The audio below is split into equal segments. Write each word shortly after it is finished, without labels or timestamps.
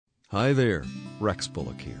Hi there, Rex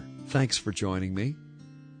Bullock here. Thanks for joining me.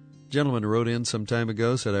 A gentleman wrote in some time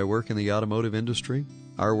ago, said, I work in the automotive industry.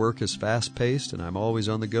 Our work is fast-paced and I'm always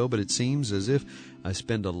on the go, but it seems as if I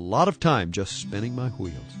spend a lot of time just spinning my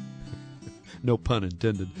wheels. No pun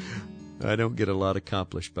intended. I don't get a lot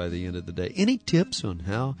accomplished by the end of the day. Any tips on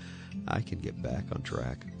how I can get back on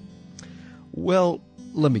track? Well,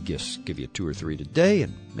 let me just give you 2 or 3 today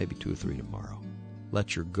and maybe 2 or 3 tomorrow.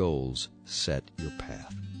 Let your goals set your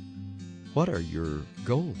path. What are your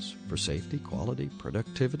goals for safety, quality,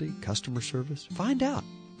 productivity, customer service? Find out.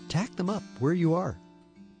 Tack them up where you are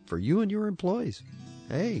for you and your employees.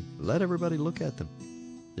 Hey, let everybody look at them.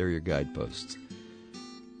 They're your guideposts.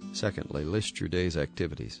 Secondly, list your day's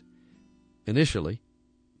activities. Initially,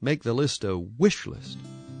 make the list a wish list.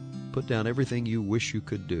 Put down everything you wish you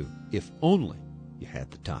could do, if only you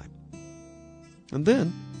had the time. And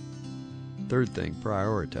then, third thing,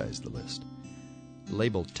 prioritize the list.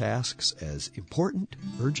 Label tasks as important,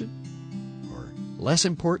 urgent, or less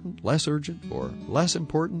important, less urgent, or less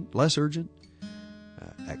important, less urgent.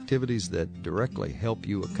 Activities that directly help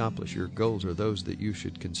you accomplish your goals are those that you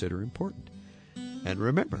should consider important. And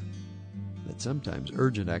remember that sometimes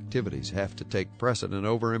urgent activities have to take precedent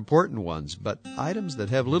over important ones, but items that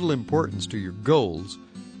have little importance to your goals,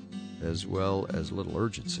 as well as little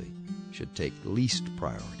urgency, should take least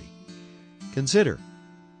priority. Consider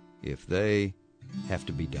if they have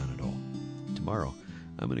to be done at all. Tomorrow,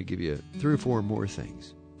 I'm going to give you 3 or 4 more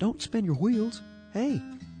things. Don't spin your wheels. Hey,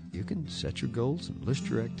 you can set your goals and list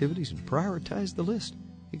your activities and prioritize the list.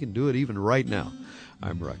 You can do it even right now.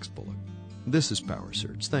 I'm Rex Bullock. This is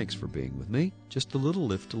PowerSurge. Thanks for being with me. Just a little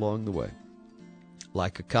lift along the way.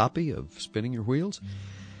 Like a copy of Spinning Your Wheels?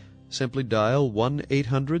 Simply dial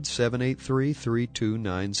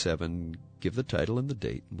 1-800-783-3297. Give the title and the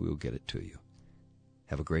date, and we'll get it to you.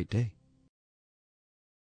 Have a great day.